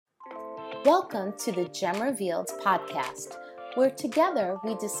Welcome to the Gem Revealed podcast, where together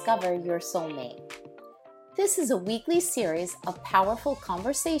we discover your soulmate. This is a weekly series of powerful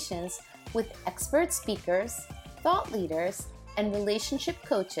conversations with expert speakers, thought leaders, and relationship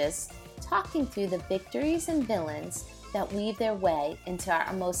coaches talking through the victories and villains that weave their way into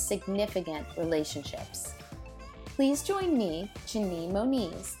our most significant relationships. Please join me, Janine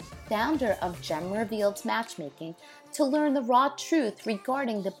Moniz, founder of Gem Revealed Matchmaking, to learn the raw truth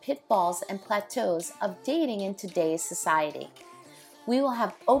regarding the pitfalls and plateaus of dating in today's society. We will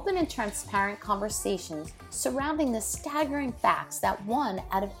have open and transparent conversations surrounding the staggering facts that 1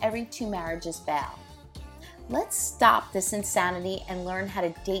 out of every 2 marriages fail. Let's stop this insanity and learn how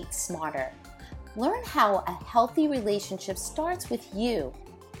to date smarter. Learn how a healthy relationship starts with you.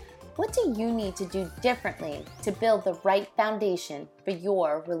 What do you need to do differently to build the right foundation for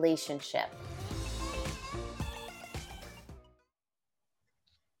your relationship?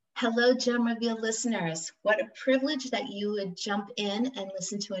 Hello, Gem Reveal listeners. What a privilege that you would jump in and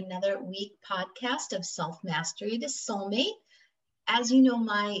listen to another week podcast of Self-Mastery to Soulmate. As you know,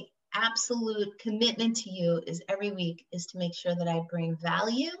 my absolute commitment to you is every week is to make sure that I bring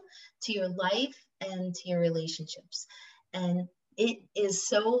value to your life and to your relationships. And it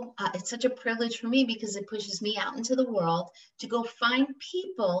is it's such a privilege for me because it pushes me out into the world to go find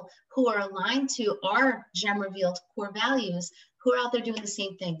people who are aligned to our Gem Revealed core values, who are out there doing the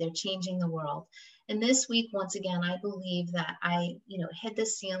same thing. They're changing the world. And this week, once again, I believe that I, hit the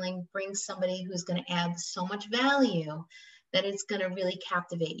ceiling, bring somebody who's going to add so much value that it's going to really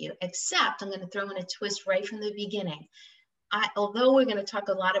captivate you. Except I'm going to throw in a twist right from the beginning. Although we're going to talk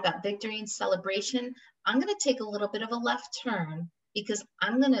a lot about victory and celebration, I'm going to take a little bit of a left turn because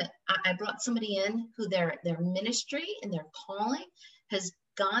I brought somebody in who their ministry and their calling has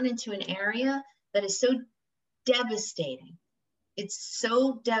gone into an area that is so devastating. It's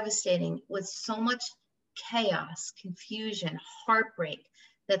so devastating with so much chaos, confusion, heartbreak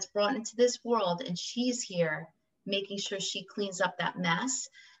that's brought into this world. And she's here making sure she cleans up that mess.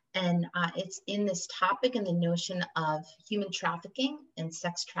 And it's in this topic and the notion of human trafficking and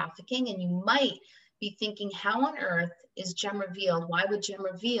sex trafficking. And you might be thinking, how on earth is Gem Revealed? Why would Gem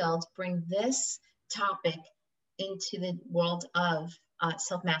Revealed bring this topic into the world of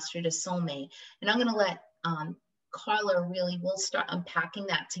self-mastery to soulmate? And I'm going to let Carla we'll start unpacking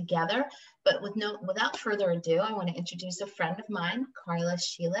that together. But without further ado, I want to introduce a friend of mine, Carla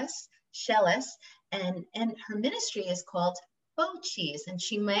Shellis, and her ministry is called Bochies, and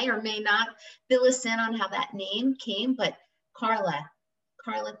she may or may not fill us in on how that name came. But Carla,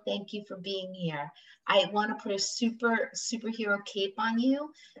 thank you for being here. I want to put a superhero cape on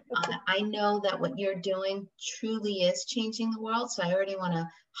you. I know that what you're doing truly is changing the world, so I already want to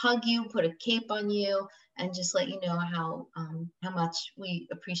hug you, put a cape on you, and just let you know how much we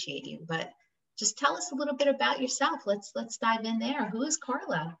appreciate you. But just tell us a little bit about yourself. Let's dive in there. Who is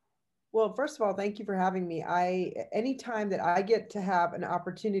Carla? Well, first of all, thank you for having me. Anytime that I get to have an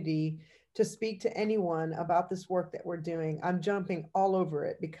opportunity to speak to anyone about this work that we're doing, I'm jumping all over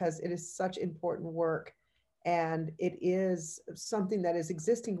it because it is such important work. And it is something that is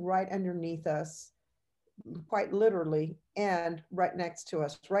existing right underneath us, quite literally, and right next to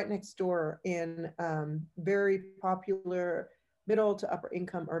us, right next door in very popular middle to upper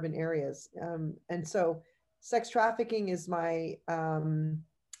income urban areas. And so sex trafficking is my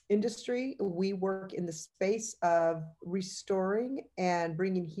industry. We work in the space of restoring and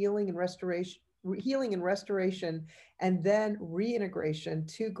bringing healing and restoration, and then reintegration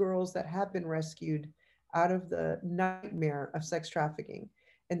to girls that have been rescued out of the nightmare of sex trafficking.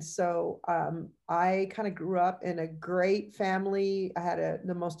 And so I kind of grew up in a great family. I had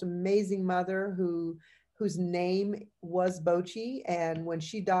the most amazing mother whose name was Bochi. And when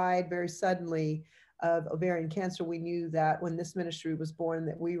she died very suddenly of ovarian cancer, we knew that when this ministry was born,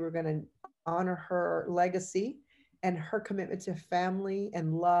 that we were going to honor her legacy and her commitment to family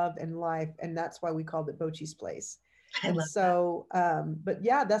and love and life. And that's why we called it Bochi's Place. And so, but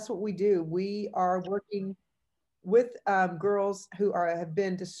yeah, that's what we do. We are working with girls who have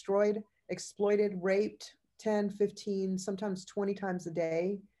been destroyed, exploited, raped 10, 15, sometimes 20 times a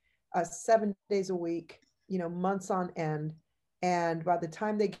day, 7 days a week, months on end. And by the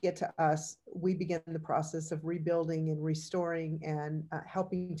time they get to us, we begin the process of rebuilding and restoring and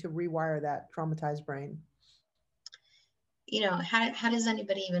helping to rewire that traumatized brain. How does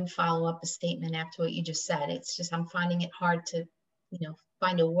anybody even follow up a statement after what you just said? It's just, I'm finding it hard to,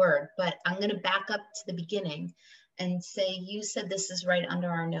 find a word, but I'm going to back up to the beginning and say, you said this is right under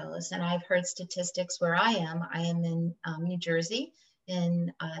our nose. And I've heard statistics where I am in New Jersey,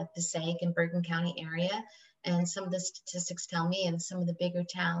 in Passaic and Bergen County area. And some of the statistics tell me in some of the bigger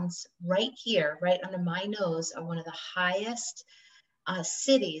towns right here, right under my nose, are one of the highest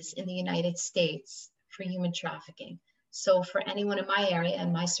cities in the United States for human trafficking. So for anyone in my area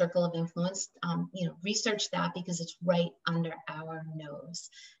and my circle of influence, research that because it's right under our nose.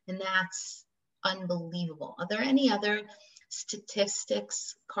 And that's unbelievable. Are there any other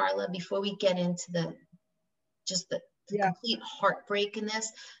statistics, Carla, before we get into the complete heartbreak in this?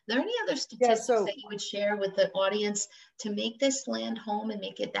 Are there any other statistics that you would share with the audience to make this land home and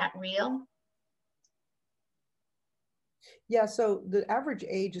make it that real? Yeah, so the average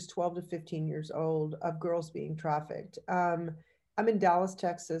age is 12 to 15 years old of girls being trafficked. I'm in Dallas,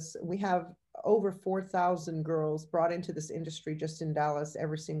 Texas. We have over 4,000 girls brought into this industry just in Dallas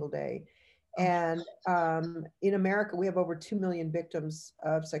every single day. And in America, we have over 2 million victims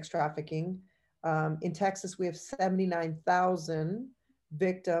of sex trafficking. In Texas, we have 79,000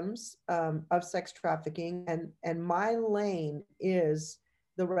 victims of sex trafficking. And my lane is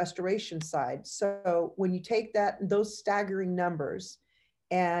the restoration side. So when you take those staggering numbers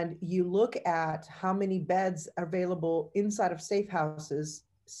and you look at how many beds are available inside of safe houses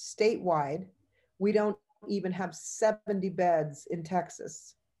statewide, we don't even have 70 beds in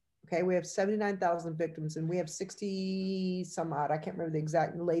Texas. Okay, we have 79,000 victims and we have 60 some odd, I can't remember the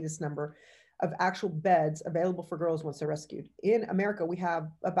exact latest number, of actual beds available for girls once they're rescued. In America, we have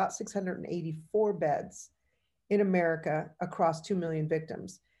about 684 beds in America across 2 million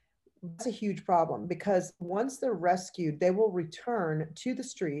victims. That's a huge problem because once they're rescued, they will return to the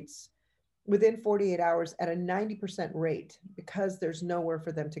streets within 48 hours at a 90% rate because there's nowhere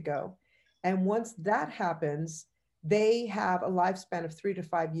for them to go. And once that happens, they have a lifespan of 3 to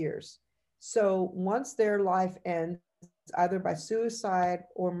 5 years. So once their life ends, either by suicide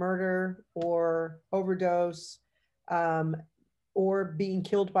or murder or overdose, or being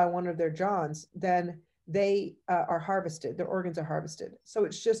killed by one of their Johns, then they are harvested, their organs are harvested. So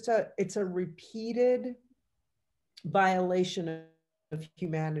it's a repeated violation of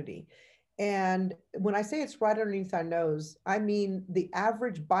humanity. And when I say it's right underneath our nose, I mean the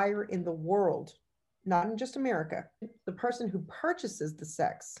average buyer in the world, not in just America, the person who purchases the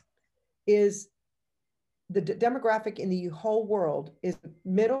sex is the demographic in the whole world is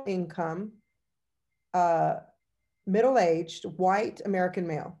middle income, middle-aged, white American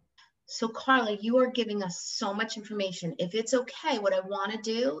male. So Carla, you are giving us so much information. If it's okay, what I want to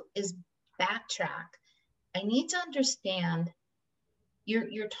do is backtrack. I need to understand,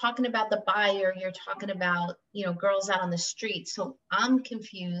 you're talking about the buyer, you're talking about, girls out on the street. So I'm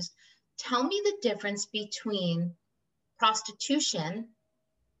confused. Tell me the difference between prostitution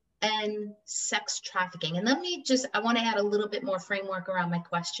and sex trafficking. And I want to add a little bit more framework around my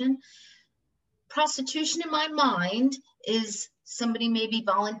question. Prostitution in my mind is somebody maybe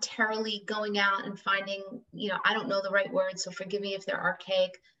voluntarily going out and finding, I don't know the right word, so forgive me if they're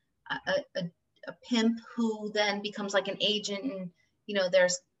archaic, a pimp who then becomes like an agent and,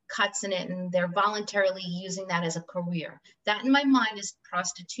 there's cuts in it and they're voluntarily using that as a career. That in my mind is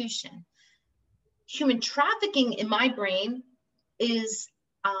prostitution. Human trafficking in my brain is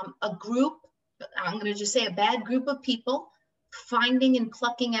a group, I'm going to just say a bad group of people finding and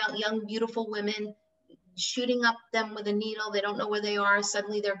plucking out young, beautiful women, shooting up them with a needle. They don't know where they are.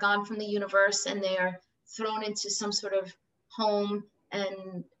 Suddenly they're gone from the universe and they're thrown into some sort of home.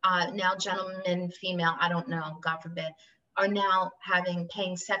 And now gentlemen, female, I don't know, God forbid, are now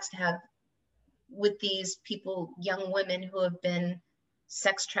paying sex to have with these people, young women who have been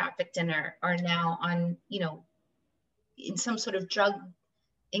sex trafficked and are now on, in some sort of drug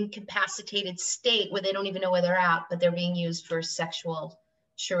incapacitated state where they don't even know where they're at, but they're being used for sexual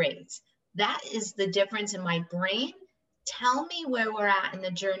charades. That is the difference in my brain. Tell me where we're at in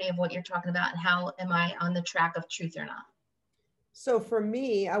the journey of what you're talking about and how am I on the track of truth or not? So for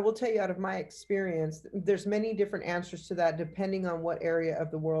me, I will tell you out of my experience, there's many different answers to that depending on what area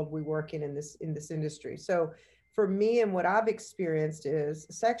of the world we work in this industry. So for me and what I've experienced is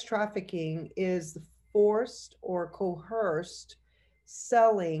sex trafficking is the forced or coerced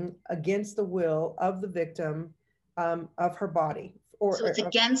selling against the will of the victim of her body. So it's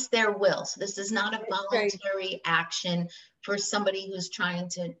against their will. So this is not a voluntary action for somebody who's trying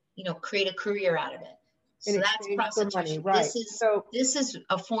to, create a career out of it. So that's prostitution. Money, right. This is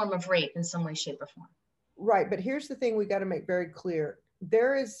a form of rape in some way, shape, or form. Right. But here's the thing we got to make very clear.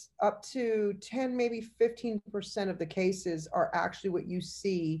 There is up to 10, maybe 15% of the cases are actually what you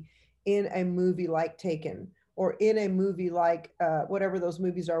see in a movie like Taken, or in a movie like whatever those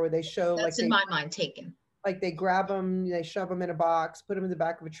movies are where they show that's like in my mind, Taken. Like they grab them, they shove them in a box, put them in the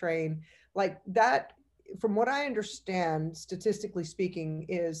back of a train. Like that from what I understand, statistically speaking,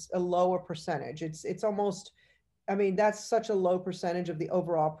 is a lower percentage. It's almost, I mean, that's such a low percentage of the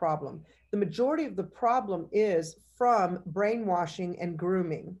overall problem. The majority of the problem is from brainwashing and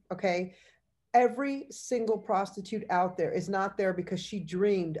grooming. Okay. Every single prostitute out there is not there because she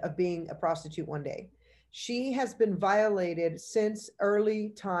dreamed of being a prostitute one day. She has been violated since early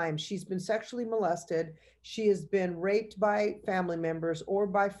time. She's been sexually molested. She has been raped by family members or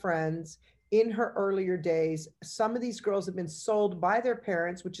by friends in her earlier days. Some of these girls have been sold by their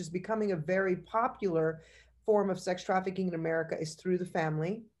parents, which is becoming a very popular form of sex trafficking in America, is through the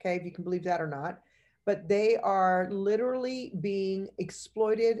family. Okay, if you can believe that or not. But they are literally being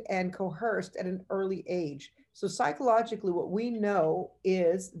exploited and coerced at an early age. So psychologically, what we know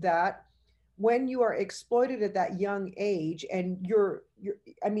is that when you are exploited at that young age, and you're,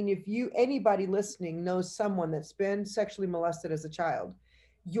 I mean, if you, anybody listening knows someone that's been sexually molested as a child,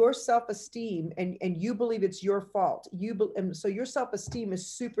 your self-esteem, and you believe it's your fault, and so your self-esteem is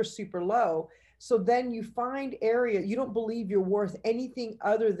super, super low. So then you find area, you don't believe you're worth anything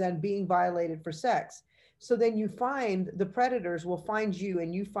other than being violated for sex. So then you find the predators will find you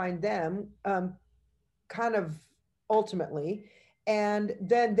and you find them, kind of ultimately. And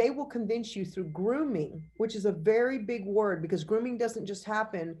then they will convince you through grooming, which is a very big word, because grooming doesn't just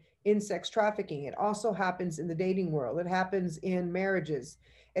happen in sex trafficking. It also happens in the dating world. It happens in marriages.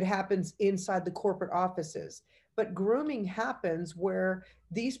 It happens inside the corporate offices. But grooming happens where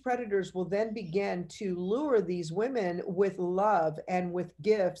these predators will then begin to lure these women with love and with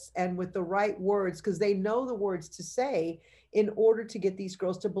gifts and with the right words, because they know the words to say in order to get these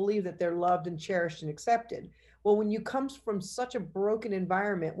girls to believe that they're loved and cherished and accepted. Well, when you come from such a broken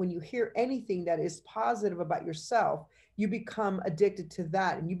environment, when you hear anything that is positive about yourself, you become addicted to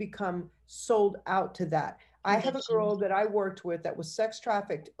that and you become sold out to that. I have a girl that I worked with that was sex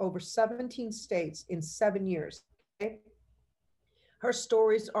trafficked over 17 states in 7 years. Okay? Her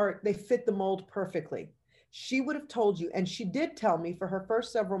stories are, they fit the mold perfectly. She would have told you, and she did tell me for her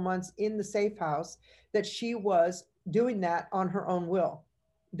first several months in the safe house, that she was doing that on her own will,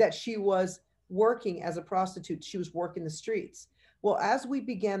 that she was working as a prostitute. She was working the streets. Well, as we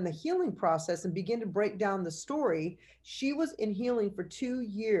began the healing process and began to break down the story, she was in healing for 2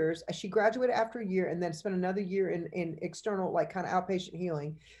 years. She graduated after a year and then spent another year in external, like kind of outpatient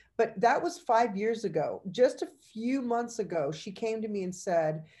healing. But that was 5 years ago. Just a few months ago, she came to me and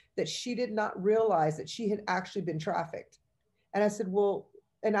said that she did not realize that she had actually been trafficked. And I said, well,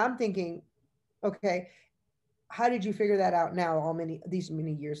 and I'm thinking, okay, how did you figure that out now, these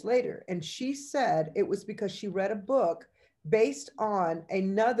many years later? And she said it was because she read a book based on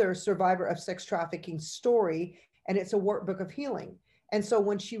another survivor of sex trafficking story, and it's a workbook of healing. And so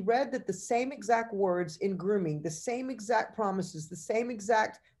when she read that the same exact words in grooming, the same exact promises, the same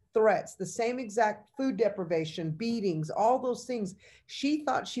exact threats, the same exact food deprivation, beatings, all those things, she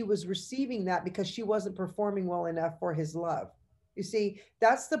thought she was receiving that because she wasn't performing well enough for his love. You see,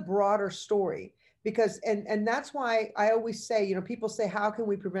 that's the broader story. Because and that's why I always say, you know, people say, how can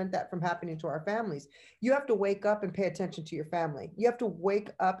we prevent that from happening to our families? You have to wake up and pay attention to your family. You have to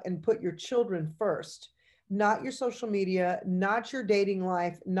wake up and put your children first, not your social media, not your dating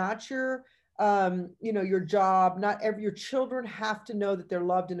life, not your you know, your job. Not every, your children have to know that they're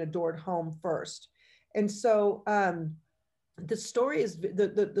loved and adored home first. And so the story is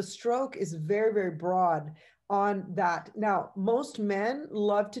the stroke is very, very broad on that. Now, most men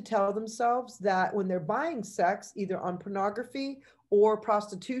love to tell themselves that when they're buying sex, either on pornography or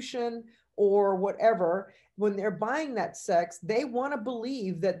prostitution or whatever, when they're buying that sex, they want to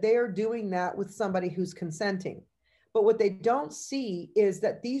believe that they are doing that with somebody who's consenting. But what they don't see is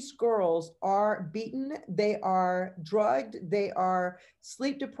that these girls are beaten, they are drugged, they are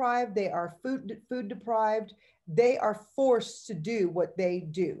sleep deprived, they are food deprived, they are forced to do what they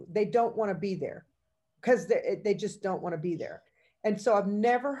do. They don't want to be there because they just don't want to be there. And so I've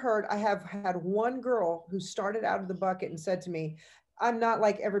never heard, I have had one girl who started out of the bucket and said to me, I'm not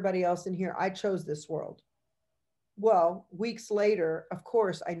like everybody else in here. I chose this world. Well, weeks later, of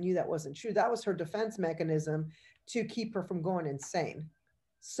course, I knew that wasn't true. That was her defense mechanism to keep her from going insane.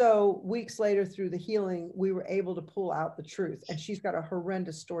 So weeks later, through the healing, we were able to pull out the truth. And she's got a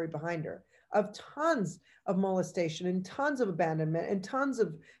horrendous story behind her of tons of molestation and tons of abandonment and tons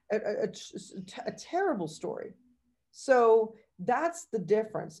of a terrible story. So that's the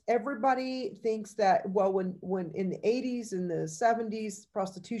difference. Everybody thinks that, well, when in the 80s and the 70s,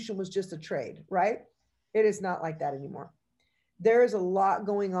 prostitution was just a trade, right? It is not like that anymore. there is a lot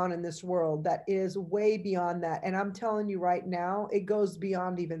going on in this world that is way beyond that. And I'm telling you right now, it goes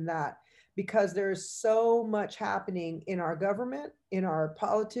beyond even that, because there's so much happening in our government, in our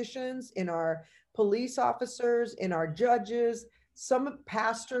politicians, in our police officers, in our judges. Some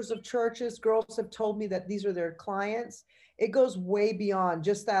pastors of churches, girls have told me that these are their clients. It goes way beyond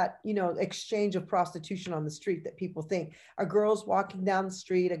just that, exchange of prostitution on the street that people think. A girl's walking down the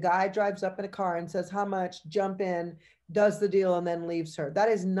street, a guy drives up in a car and says, how much, jump in, does the deal, and then leaves her. That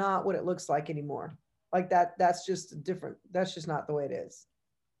is not what it looks like anymore. Like that's just different. That's just not the way it is.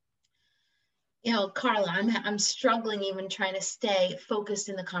 Carla, I'm struggling even trying to stay focused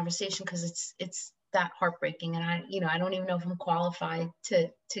in the conversation because it's that heartbreaking, and I don't even know if I'm qualified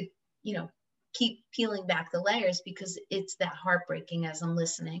to keep peeling back the layers, because it's that heartbreaking as I'm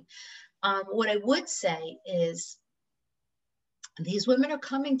listening. What I would say is, these women are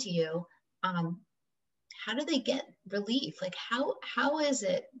coming to you. How do they get relief? Like, how is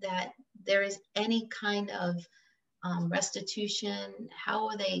it that there is any kind of restitution? How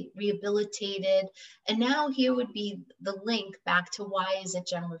are they rehabilitated? And now here would be the link back to, why is it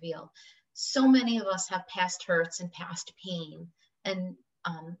Gem Reveal? So many of us have past hurts and past pain, and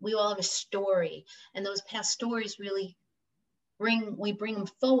we all have a story, and those past stories really bring them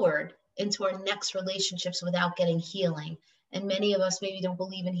forward into our next relationships without getting healing. And many of us maybe don't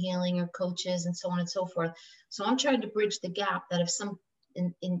believe in healing or coaches and so on and so forth. So I'm trying to bridge the gap that if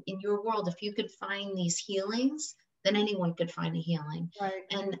in your world, if you could find these healings, then anyone could find a healing. Right.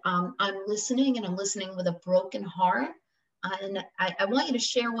 And I'm listening, and I'm listening with a broken heart. And I want you to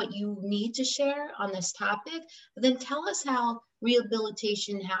share what you need to share on this topic, but then tell us how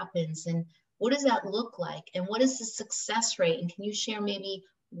rehabilitation happens, and what does that look like, and what is the success rate? And can you share maybe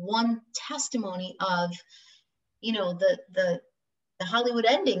one testimony of, the Hollywood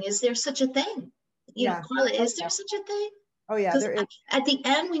ending? Is there such a thing? Carla, is there such a thing? Oh yeah, there is. At the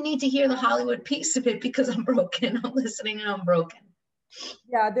end, we need to hear the Hollywood piece of it, because I'm broken. I'm listening and I'm broken.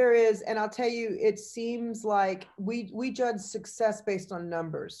 Yeah, there is. And I'll tell you, it seems like we judge success based on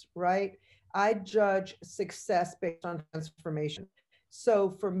numbers, right? I judge success based on transformation. So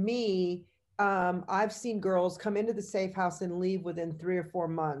for me, I've seen girls come into the safe house and leave within 3 or 4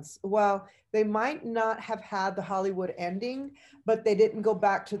 months. Well, they might not have had the Hollywood ending, but they didn't go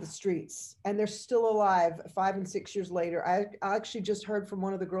back to the streets, and they're still alive 5 and 6 years later. I actually just heard from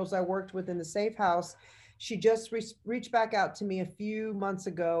one of the girls I worked with in the safe house. She just reached back out to me a few months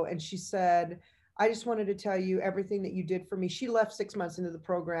ago, and she said, I just wanted to tell you everything that you did for me. She left 6 months into the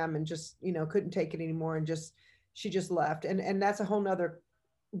program and just, couldn't take it anymore, and she just left. And that's a whole nother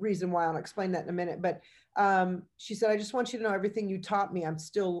reason why. I'll explain that in a minute. But she said, I just want you to know everything you taught me, I'm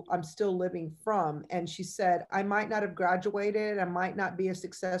still living from. And she said, I might not have graduated, I might not be a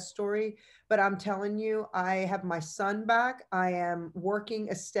success story, but I'm telling you, I have my son back. I am working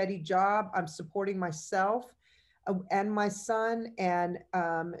a steady job. I'm supporting myself and my son. And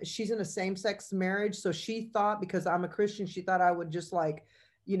she's in a same-sex marriage. So she thought, because I'm a Christian, she thought I would just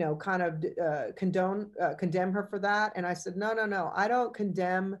kind of condemn her for that. And I said, no, I don't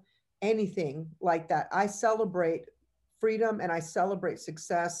condemn anything like that. I celebrate freedom, and I celebrate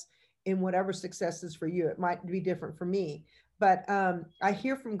success in whatever success is for you. It might be different for me, but I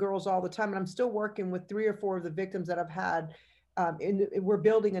hear from girls all the time, and I'm still working with 3 or 4 of the victims that I've had. We're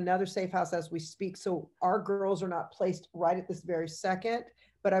building another safe house as we speak. So our girls are not placed right at this very second,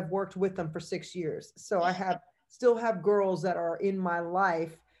 but I've worked with them for 6 years. So I still have girls that are in my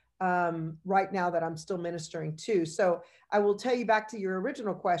life right now that I'm still ministering to. So I will tell you back to your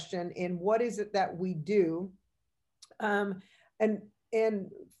original question, in what is it that we do? And in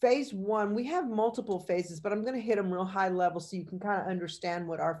phase 1, we have multiple phases, but I'm going to hit them real high level so you can kind of understand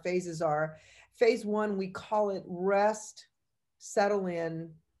what our phases are. Phase 1, we call it rest, settle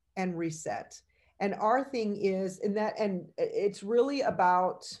in, and reset. And our thing is and it's really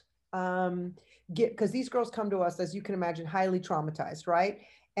about because these girls come to us, as you can imagine, highly traumatized, right?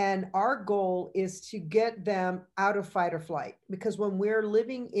 And our goal is to get them out of fight or flight, because when we're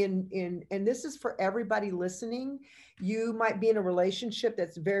living in, and this is for everybody listening, you might be in a relationship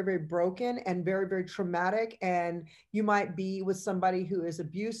that's very, very broken and very, very traumatic. And you might be with somebody who is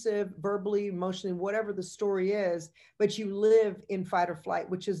abusive, verbally, emotionally, whatever the story is, but you live in fight or flight,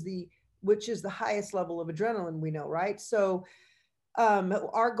 which is the highest level of adrenaline we know, right? So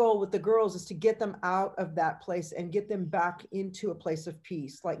our goal with the girls is to get them out of that place and get them back into a place of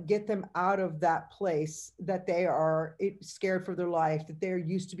peace, like get them out of that place that they are scared for their life, that they're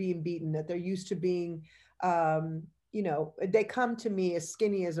used to being beaten, that they're used to being, they come to me as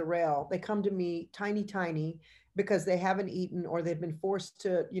skinny as a rail. They come to me tiny, because they haven't eaten, or they've been forced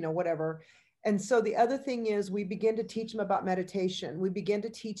to, whatever. And so the other thing is we begin to teach them about meditation. We begin to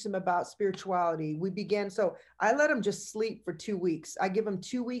teach them about spirituality. So I let them just sleep for 2 weeks. I give them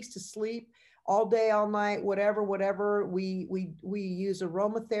 2 weeks to sleep all day, all night, whatever. We use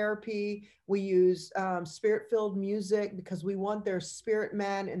aromatherapy. We use spirit-filled music because we want their spirit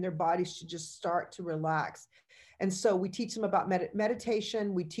man and their bodies to just start to relax. And so we teach them about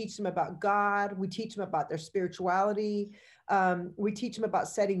meditation. We teach them about God. We teach them about their spirituality. We teach them about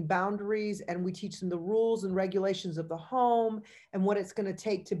setting boundaries, and we teach them the rules and regulations of the home and what it's going to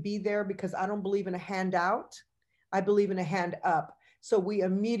take to be there, because I don't believe in a handout. I believe in a hand up. So we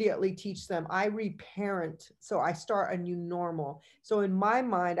immediately teach them. I reparent. So I start a new normal. So in my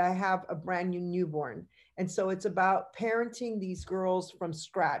mind, I have a brand new newborn. And so it's about parenting these girls from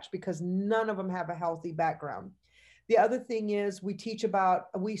scratch because none of them have a healthy background. The other thing is we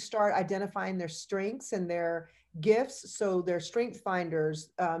start identifying their strengths and their gifts. So their strength finders,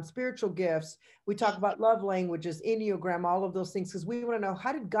 spiritual gifts. We talk about love languages, Enneagram, all of those things, because we want to know,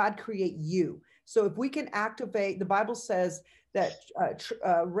 how did God create you? So if we can activate, the Bible says that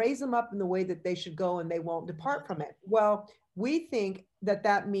raise them up in the way that they should go and they won't depart from it. Well, we think that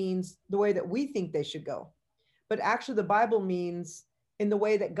that means the way that we think they should go. But actually the Bible means in the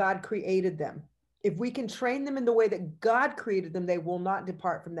way that God created them. If we can train them in the way that God created them, they will not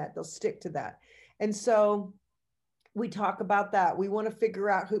depart from that. They'll stick to that. And so we talk about that. We want to figure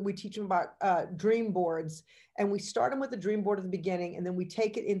out we teach them about dream boards, and we start them with the dream board at the beginning, and then we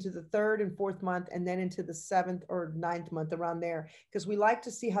take it into the 3rd and 4th month, and then into the 7th or 9th month, around there, because we like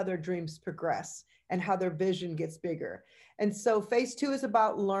to see how their dreams progress and how their vision gets bigger. And so phase 2 is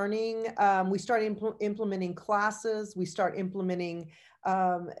about learning. We start implementing classes. We start implementing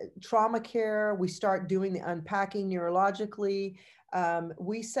trauma care. We start doing the unpacking neurologically.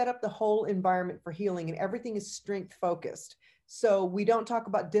 We set up the whole environment for healing, and everything is strength focused. So we don't talk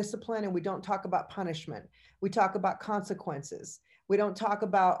about discipline, and we don't talk about punishment. We talk about consequences. We don't talk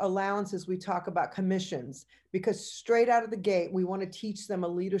about allowances. We talk about commissions, because straight out of the gate, we want to teach them a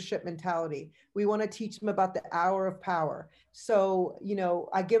leadership mentality. We want to teach them about the hour of power. So,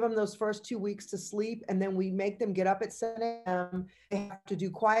 I give them those first 2 weeks to sleep, and then we make them get up at 7 a.m. They have to do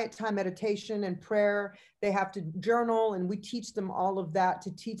quiet time meditation and prayer. They have to journal, and we teach them all of that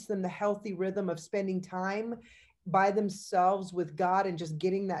to teach them the healthy rhythm of spending time by themselves with God and just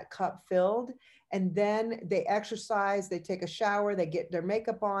getting that cup filled. And then they exercise, they take a shower, they get their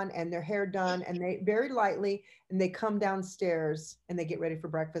makeup on and their hair done, and they very lightly, and they come downstairs and they get ready for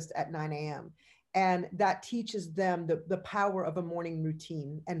breakfast at 9 a.m. And that teaches them the power of a morning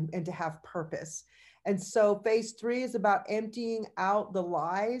routine and to have purpose. And so phase 3 is about emptying out the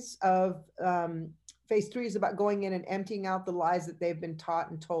lies of, phase 3 is about going in and emptying out the lies that they've been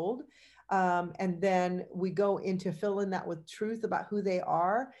taught and told. And then we go into filling that with truth about who they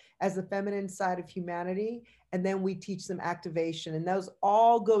are as the feminine side of humanity. And then we teach them activation. And those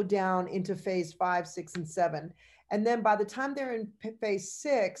all go down into phase 5, 6, and 7. And then by the time they're in phase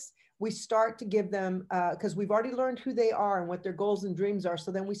 6, we start to give them, because we've already learned who they are and what their goals and dreams are.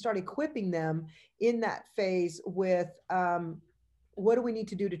 So then we start equipping them in that phase with, what do we need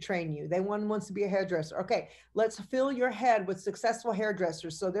to do to train you? One wants to be a hairdresser. Okay, let's fill your head with successful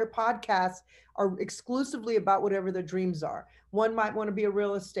hairdressers. So their podcasts are exclusively about whatever their dreams are. One might want to be a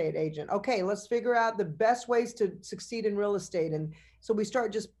real estate agent. Okay, let's figure out the best ways to succeed in real estate. And so we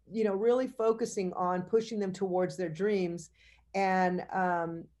start just, really focusing on pushing them towards their dreams. And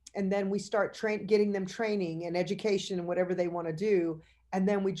then we start getting them training and education and whatever they want to do. And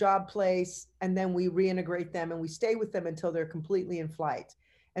then we job place, and then we reintegrate them, and we stay with them until they're completely in flight.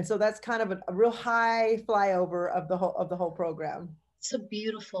 And so that's kind of a real high flyover of the whole program. It's a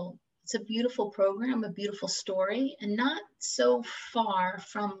beautiful program, a beautiful story, and not so far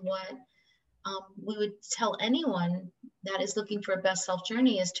from what we would tell anyone that is looking for a best self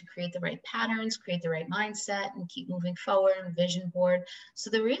journey, is to create the right patterns, create the right mindset, and keep moving forward, and vision board. So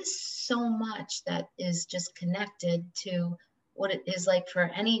there is so much that is just connected to what it is like for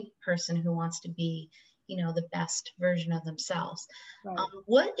any person who wants to be, the best version of themselves. Right.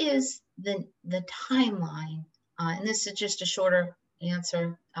 What is the timeline? And this is just a shorter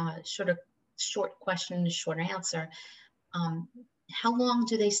answer, short question, a short answer. How long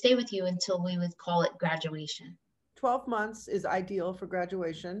do they stay with you until we would call it graduation? 12 months is ideal for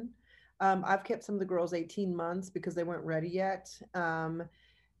graduation. I've kept some of the girls 18 months because they weren't ready yet.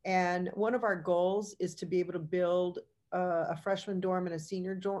 And one of our goals is to be able to build a freshman dorm and a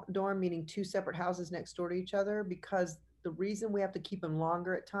senior dorm, meaning 2 separate houses next door to each other, because the reason we have to keep them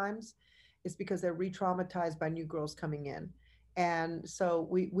longer at times is because they're re-traumatized by new girls coming in. And so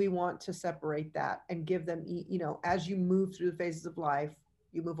we want to separate that and give them, as you move through the phases of life,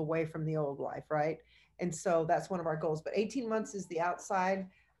 you move away from the old life, right? And so that's one of our goals. But 18 months is the outside,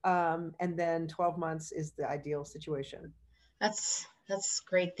 and then 12 months is the ideal situation. That's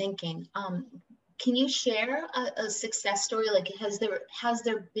great thinking. Can you share a success story? Like, has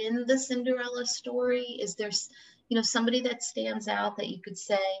there been the Cinderella story? Is there, somebody that stands out that you could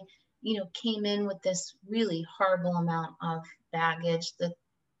say, came in with this really horrible amount of baggage, the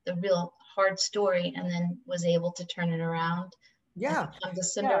real hard story, and then was able to turn it around and Yeah. become the Yeah.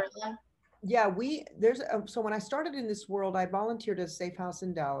 Cinderella? Yeah, so when I started in this world, I volunteered at a safe house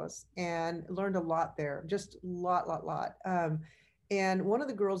in Dallas and learned a lot there, just lot. And one of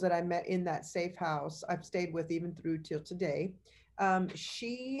the girls that I met in that safe house, I've stayed with even through till today.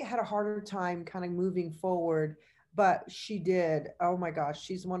 She had a harder time kind of moving forward, but she did. Oh my gosh,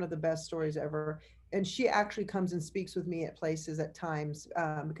 she's one of the best stories ever. And she actually comes and speaks with me at places at times,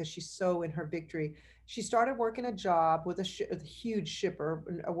 because she's so in her victory. She started working a job with a huge shipper,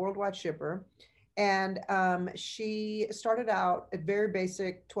 a worldwide shipper, and she started out at very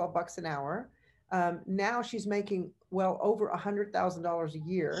basic $12 an hour. Now she's making well over $100,000 a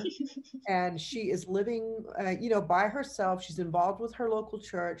year, and she is living, by herself. She's involved with her local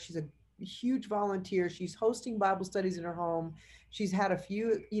church. She's a huge volunteer. She's hosting Bible studies in her home. She's had a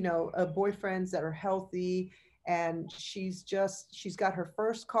few, boyfriends that are healthy, and she's got her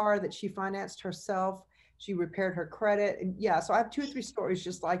first car that she financed herself. She repaired her credit, and yeah. So I have two or three stories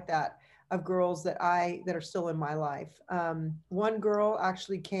just like that of girls that are still in my life. One girl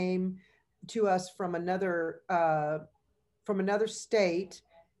actually came to us from another state,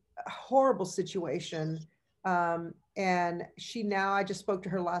 horrible situation. And I just spoke to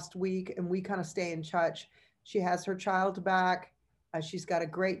her last week and we kind of stay in touch. She has her child back. She's got a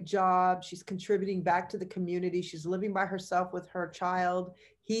great job. She's contributing back to the community. She's living by herself with her child.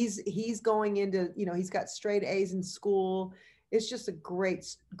 He's going into, he's got straight A's in school. It's just a great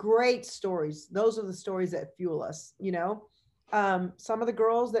stories. Those are the stories that fuel us. Some of the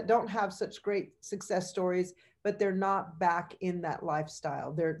girls that don't have such great success stories, but they're not back in that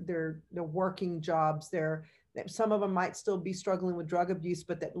lifestyle. They're working jobs. Some of them might still be struggling with drug abuse,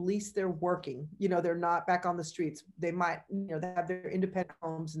 but at least they're working. They're not back on the streets. They might, they have their independent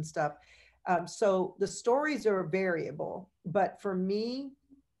homes and stuff. So the stories are variable. But for me,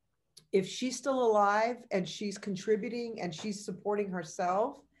 if she's still alive and she's contributing and she's supporting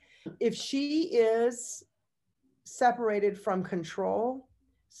herself, if she is separated from control,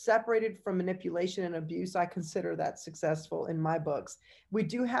 separated from manipulation and abuse, I consider that successful in my books. We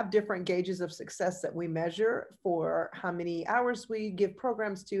do have different gauges of success that we measure for how many hours we give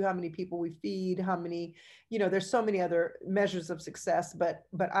programs to, how many people we feed, how many, there's so many other measures of success, but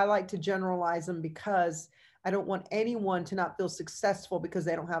I like to generalize them because I don't want anyone to not feel successful because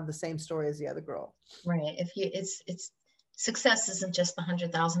they don't have the same story as the other girl. Right. It's success isn't just the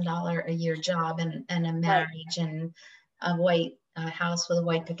 $100,000 a year job and a marriage, right, and a white house with a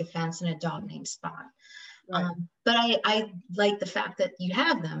white picket fence and a dog named Spot. Right. But I like the fact that you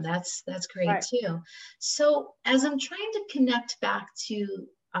have them. That's great, right, too. So as I'm trying to connect back to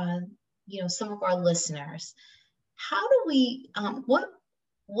some of our listeners, how do we what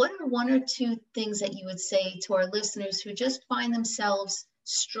are one or two things that you would say to our listeners who just find themselves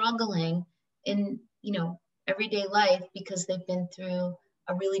struggling in everyday life because they've been through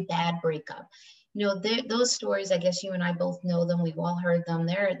a really bad breakup? Those stories, I guess you and I both know them. We've all heard them.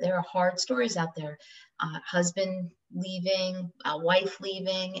 There are hard stories out there. Husband leaving, wife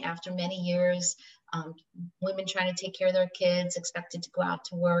leaving after many years, women trying to take care of their kids, expected to go out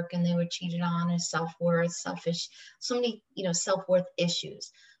to work, and they were cheated on, and self-worth, selfish, so many, self-worth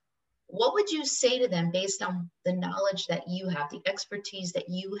issues. What would you say to them based on the knowledge that you have, the expertise that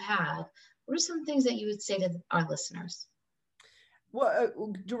you have? What are some things that you would say to our listeners?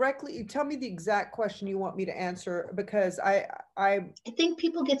 Well, directly tell me the exact question you want me to answer, because I think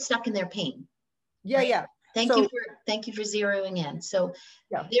people get stuck in their pain. Yeah, right? Yeah. Thank you for zeroing in. So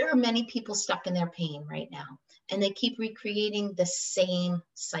yeah, there are many people stuck in their pain right now, and they keep recreating the same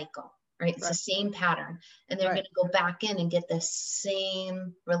cycle, right? It's right, the same pattern, and they're right, going to go back in and get the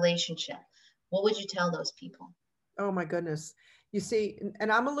same relationship. What would you tell those people? Oh my goodness. You see,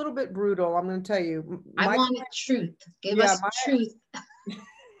 and I'm a little bit brutal. I'm going to tell you. I want truth. Give us truth.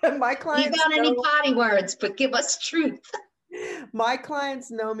 My clients. Leave out any potty words, but give us truth. My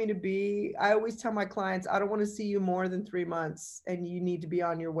clients know me to be, I always tell my clients, I don't want to see you more than 3 months and you need to be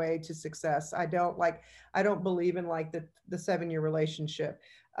on your way to success. I don't believe in like the 7-year relationship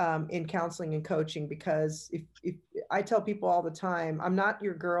in counseling and coaching, because if I tell people all the time, I'm not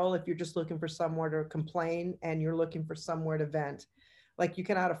your girl if you're just looking for somewhere to complain and you're looking for somewhere to vent. Like, you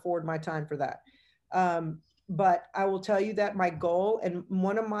cannot afford my time for that. But I will tell you that my goal and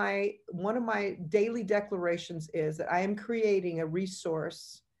one of my daily declarations is that I am creating a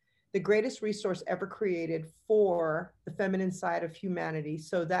resource, the greatest resource ever created for the feminine side of humanity,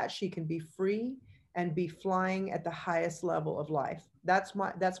 so that she can be free and be flying at the highest level of life. That's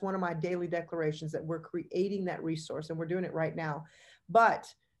one of my daily declarations, that we're creating that resource, and we're doing it right now.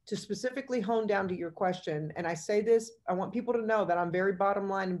 But to specifically hone down to your question, and I say this, I want people to know that I'm very bottom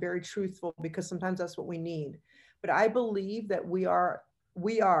line and very truthful, because sometimes that's what we need. But I believe that we are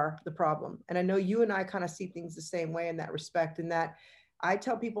the problem. And I know you and I kind of see things the same way in that respect, in that I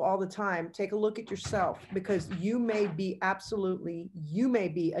tell people all the time, take a look at yourself, because you may be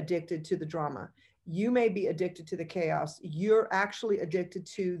addicted to the drama. You may be addicted to the chaos. You're actually addicted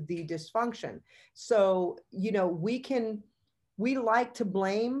to the dysfunction. So, we like to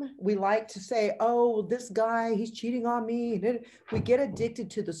blame. We like to say, oh, this guy, he's cheating on me. And then we get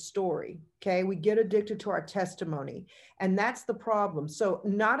addicted to the story. Okay. We get addicted to our testimony. And that's the problem. So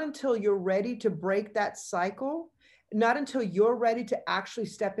not until you're ready to break that cycle, not until you're ready to actually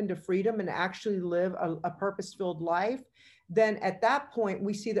step into freedom and actually live a purpose-filled life, then at that point,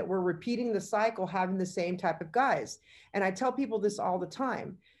 we see that we're repeating the cycle, having the same type of guys. And I tell people this all the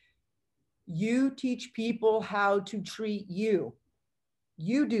time. You teach people how to treat you.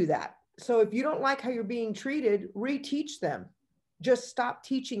 You do that. So if you don't like how you're being treated, reteach them. Just stop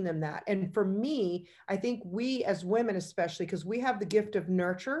teaching them that. And for me, I think we as women, especially, because we have the gift of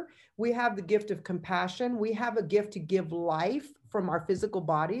nurture, we have the gift of compassion, we have a gift to give life from our physical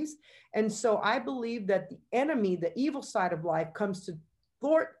bodies. And so I believe that the enemy, the evil side of life, comes to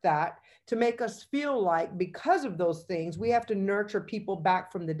thwart that, to make us feel like because of those things, we have to nurture people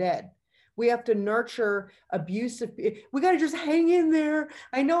back from the dead. We have to nurture abusive. We got to just hang in there.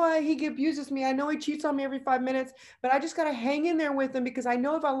 I know he abuses me. I know he cheats on me every 5 minutes, but I just got to hang in there with him, because I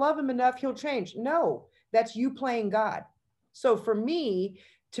know if I love him enough, he'll change. No, that's you playing God. So for me,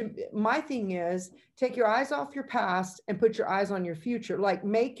 my thing is, take your eyes off your past and put your eyes on your future. Like,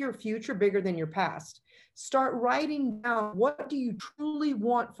 make your future bigger than your past. Start writing down, what do you truly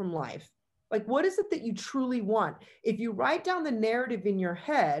want from life? Like, what is it that you truly want? If you write down the narrative in your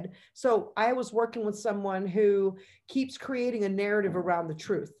head. So I was working with someone who keeps creating a narrative around the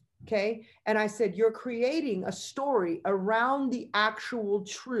truth. Okay. And I said, you're creating a story around the actual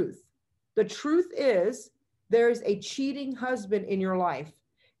truth. The truth is, there is a cheating husband in your life.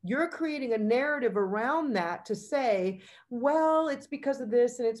 You're creating a narrative around that to say, well, it's because of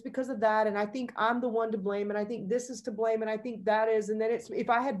this and it's because of that. And I think I'm the one to blame. And I think this is to blame. And I think that is. And then it's, if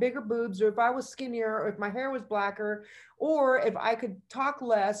I had bigger boobs, or if I was skinnier, or if my hair was blacker, or if I could talk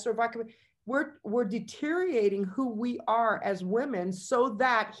less, or if I could, we're deteriorating who we are as women so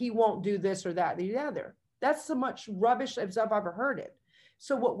that he won't do this or that, the other. That's so much rubbish as I've ever heard it.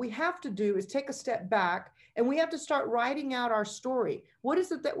 So what we have to do is take a step back, and we have to start writing out our story. What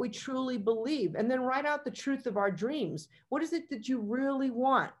is it that we truly believe? And then write out the truth of our dreams. What is it that you really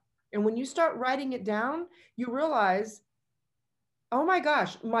want? And when you start writing it down, you realize, oh my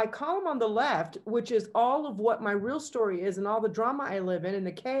gosh, my column on the left, which is all of what my real story is and all the drama I live in and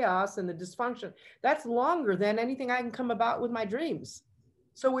the chaos and the dysfunction, that's longer than anything I can come about with my dreams.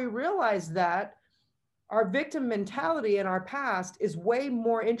 So we realize that our victim mentality in our past is way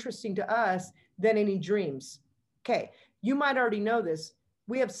more interesting to us than any dreams. Okay, you might already know this.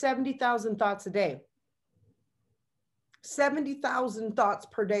 We have 70,000 thoughts a day. 70,000 thoughts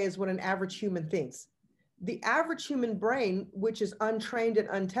per day is what an average human thinks. The average human brain, which is untrained and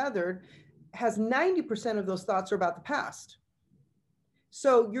untethered, has 90% of those thoughts are about the past.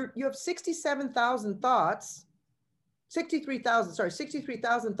 So you have 67,000 thoughts,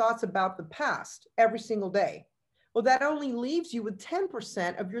 63,000 thoughts about the past every single day. Well, that only leaves you with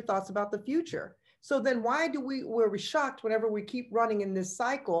 10% of your thoughts about the future. So then why were we shocked whenever we keep running in this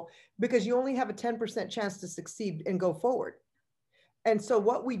cycle? Because you only have a 10% chance to succeed and go forward. And so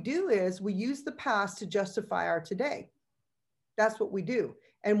what we do is we use the past to justify our today. That's what we do.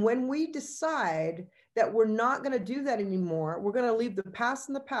 And when we decide that we're not going to do that anymore, we're going to leave the past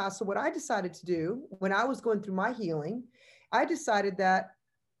in the past. So what I decided to do when I was going through my healing, I decided that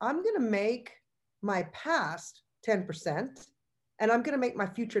I'm going to make my past 10% and I'm going to make my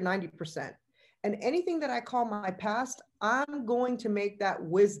future 90%. And anything that I call my past, I'm going to make that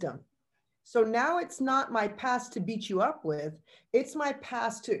wisdom. So now it's not my past to beat you up with, it's my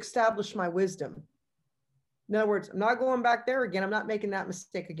past to establish my wisdom. In other words, I'm not going back there again. I'm not making that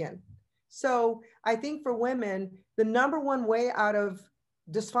mistake again. So I think for women, the number one way out of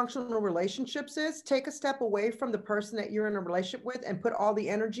dysfunctional relationships is take a step away from the person that you're in a relationship with and put all the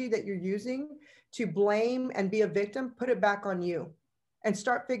energy that you're using to blame and be a victim, put it back on you and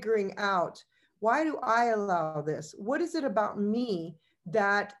start figuring out Why do I allow this? What is it about me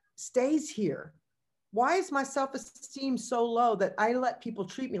that stays here? Why is my self-esteem so low that I let people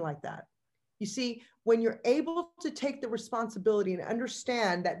treat me like that? You see, when you're able to take the responsibility and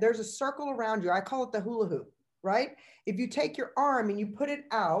understand that there's a circle around you, I call it the hula hoop, right? If you take your arm and you put it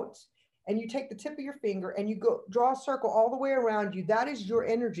out and you take the tip of your finger and you go draw a circle all the way around you, that is your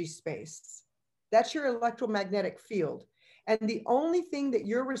energy space. That's your electromagnetic field. And the only thing that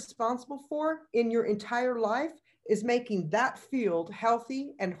you're responsible for in your entire life is making that field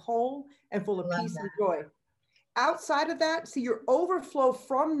healthy and whole and full of peace and joy. Outside of that, see, your overflow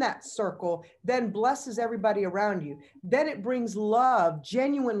from that circle then blesses everybody around you. Then it brings love,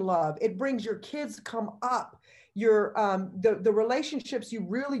 genuine love. It brings your kids to come up. Your the relationships you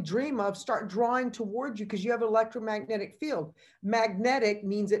really dream of start drawing towards you because you have an electromagnetic field. Magnetic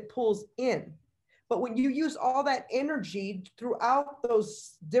means it pulls in. But when you use all that energy throughout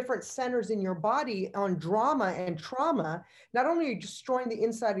those different centers in your body on drama and trauma, not only are you destroying the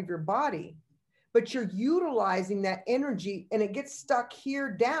inside of your body, but you're utilizing that energy and it gets stuck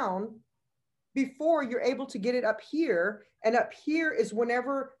here down before you're able to get it up here. And up here is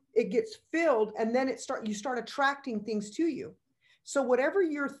whenever it gets filled, and then you start attracting things to you. So whatever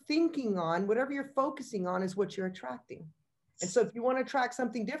you're thinking on, whatever you're focusing on is what you're attracting. And so if you want to attract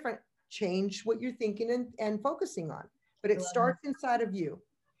something different, change what you're thinking and focusing on. But it starts inside of you.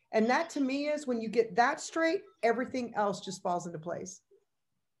 And that to me is when you get that straight, everything else just falls into place.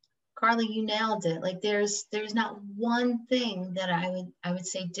 Carly, you nailed it. Like there's not one thing that I would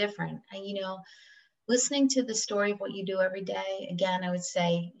say different. Listening to the story of what you do every day, again, I would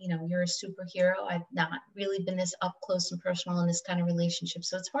say, you're a superhero. I've not really been this up close and personal in this kind of relationship.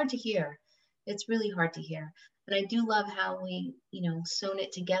 So it's hard to hear. It's really hard to hear. But I do love how we, sewn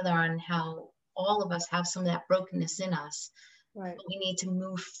it together on how all of us have some of that brokenness in us. Right. But we need to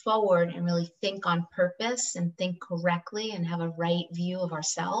move forward and really think on purpose and think correctly and have a right view of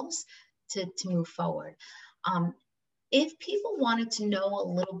ourselves to move forward. If people wanted to know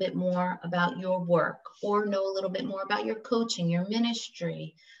a little bit more about your work or know a little bit more about your coaching, your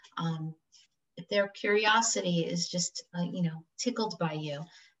ministry, if their curiosity is just, tickled by you,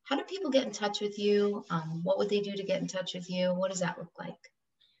 how do people get in touch with you? What would they do to get in touch with you? What does that look like?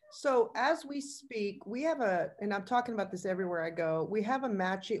 So as we speak, we have and I'm talking about this everywhere I go, we have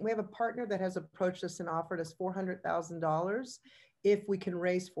a partner that has approached us and offered us $400,000 if we can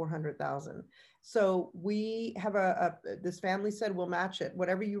raise 400,000. So we have this family said, we'll match it.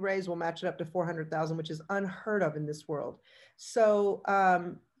 Whatever you raise, we'll match it up to 400,000, which is unheard of in this world. So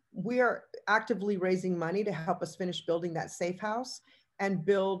we are actively raising money to help us finish building that safe house and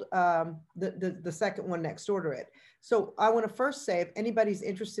build the second one next door to it. So I want to first say, if anybody's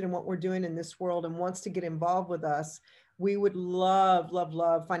interested in what we're doing in this world and wants to get involved with us, we would love, love,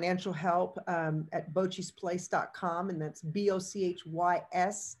 love financial help at bochisplace.com, and that's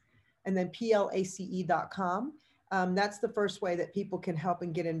BOCHYS, and then PLACE.com. That's the first way that people can help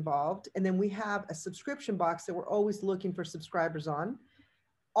and get involved. And then we have a subscription box that we're always looking for subscribers on.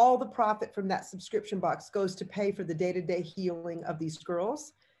 All the profit from that subscription box goes to pay for the day-to-day healing of these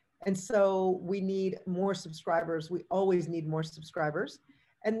girls. And so we need more subscribers. We always need more subscribers.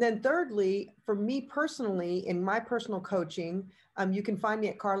 And then thirdly, for me personally, in my personal coaching, you can find me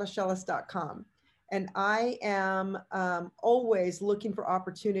at carlashellis.com. And I am always looking for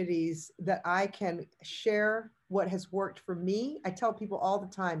opportunities that I can share what has worked for me. I tell people all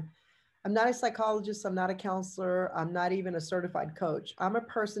the time, I'm not a psychologist, I'm not a counselor, I'm not even a certified coach. I'm a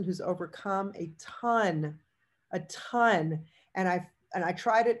person who's overcome a ton. And I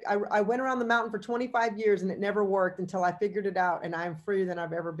tried it. I went around the mountain for 25 years and it never worked until I figured it out, and I'm freer than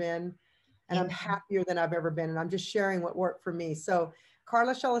I've ever been. And I'm happier than I've ever been. And I'm just sharing what worked for me. So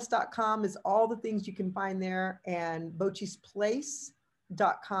carlashellis.com is all the things you can find there. And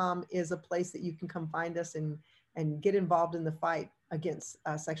bochisplace.com is a place that you can come find us and get involved in the fight against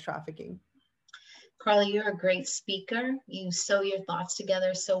sex trafficking. Carly, you're a great speaker. You sew your thoughts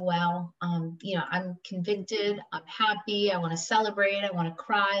together so well. I'm convicted. I'm happy. I want to celebrate. I want to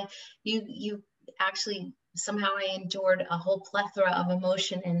cry. You actually, somehow I endured a whole plethora of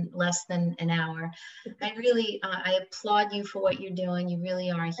emotion in less than an hour. I applaud you for what you're doing. You really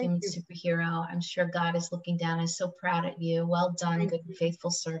are a human superhero. I'm sure God is looking down. I'm so proud of you. Well done, good and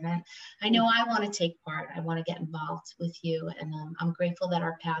faithful servant. I know I want to take part. I want to get involved with you. And I'm grateful that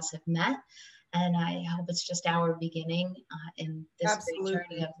our paths have met. And I hope it's just our beginning in this great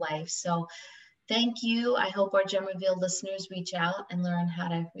journey of life. So thank you. I hope our Gem Reveal listeners reach out and learn how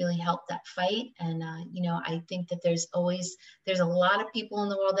to really help that fight. And, I think that there's a lot of people in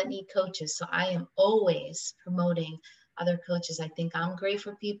the world that need coaches. So I am always promoting other coaches. I think I'm great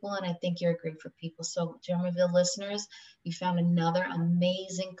for people, and I think you're great for people. So Gem Revealed listeners, you found another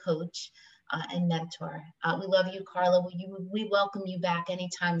amazing coach and mentor. We love you, Carla. We welcome you back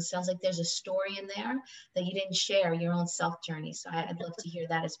anytime. It sounds like there's a story in there that you didn't share, your own self journey. So I'd love to hear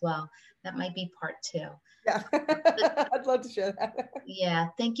that as well. That might be part 2. Yeah, I'd love to share that. Yeah,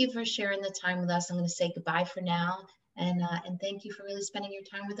 thank you for sharing the time with us. I'm going to say goodbye for now. And thank you for really spending your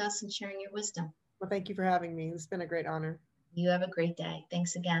time with us and sharing your wisdom. Well, thank you for having me. It's been a great honor. You have a great day.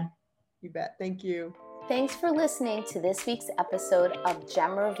 Thanks again. You bet. Thank you. Thanks for listening to this week's episode of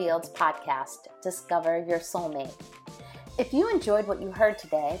Gem Revealed's podcast, Discover Your Soulmate. If you enjoyed what you heard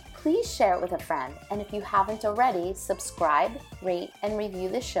today, please share it with a friend. And if you haven't already, subscribe, rate, and review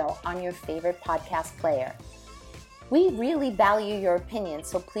the show on your favorite podcast player. We really value your opinion,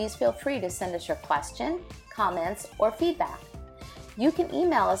 so please feel free to send us your question, comments, or feedback. You can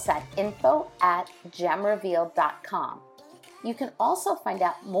email us at info@gemrevealed.com. You can also find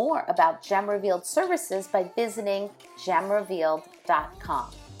out more about Gem Revealed services by visiting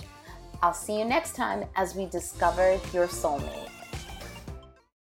gemrevealed.com. I'll see you next time as we discover your soulmate.